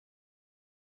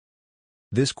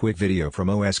This quick video from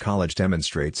OS College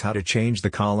demonstrates how to change the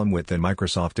column width in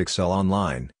Microsoft Excel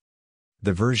Online.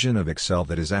 The version of Excel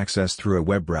that is accessed through a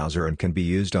web browser and can be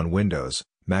used on Windows,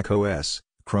 Mac OS,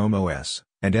 Chrome OS,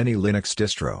 and any Linux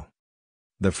distro.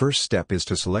 The first step is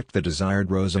to select the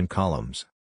desired rows and columns.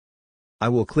 I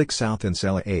will click South in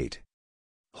cell A8.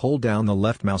 Hold down the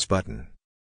left mouse button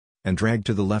and drag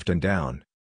to the left and down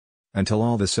until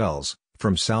all the cells,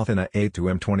 from South in A8 to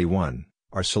M21,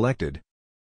 are selected.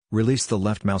 Release the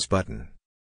left mouse button.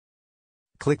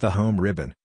 Click the Home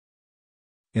ribbon.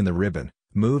 In the ribbon,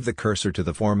 move the cursor to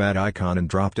the Format icon and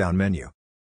drop-down menu.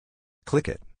 Click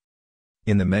it.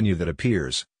 In the menu that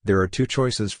appears, there are two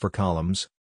choices for columns: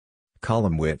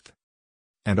 column width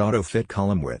and auto-fit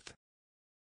column width.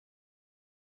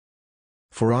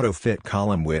 For auto-fit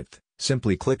column width,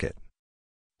 simply click it.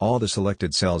 All the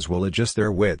selected cells will adjust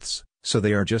their widths, so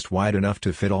they are just wide enough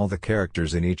to fit all the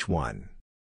characters in each one.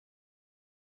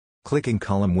 Clicking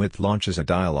column width launches a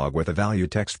dialog with a value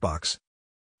text box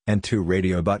and two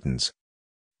radio buttons: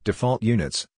 default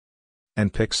units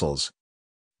and pixels.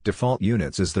 Default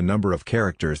units is the number of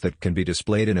characters that can be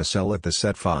displayed in a cell at the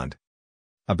set font.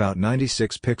 About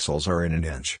 96 pixels are in an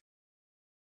inch.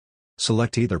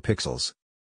 Select either pixels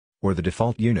or the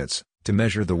default units to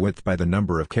measure the width by the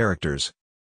number of characters.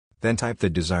 Then type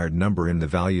the desired number in the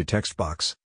value text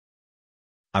box.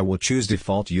 I will choose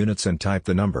default units and type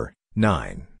the number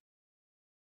 9.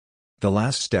 The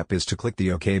last step is to click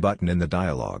the OK button in the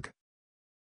dialog.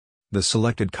 The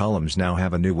selected columns now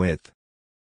have a new width.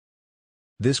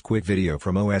 This quick video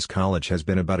from OS College has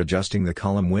been about adjusting the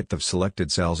column width of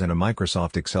selected cells in a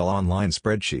Microsoft Excel Online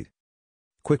spreadsheet.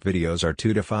 Quick videos are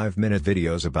 2 to 5 minute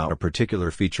videos about a particular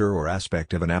feature or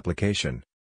aspect of an application.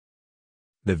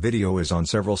 The video is on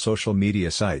several social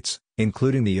media sites,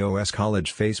 including the OS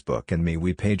College Facebook and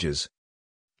MeWe pages.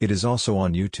 It is also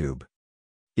on YouTube.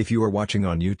 If you are watching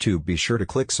on YouTube, be sure to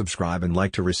click subscribe and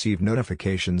like to receive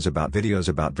notifications about videos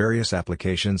about various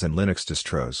applications and Linux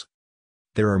distros.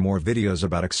 There are more videos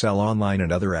about Excel Online and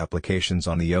other applications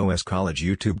on the OS College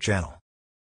YouTube channel.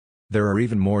 There are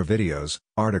even more videos,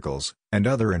 articles, and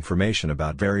other information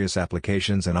about various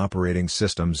applications and operating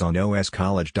systems on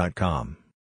oscollege.com.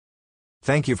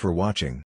 Thank you for watching.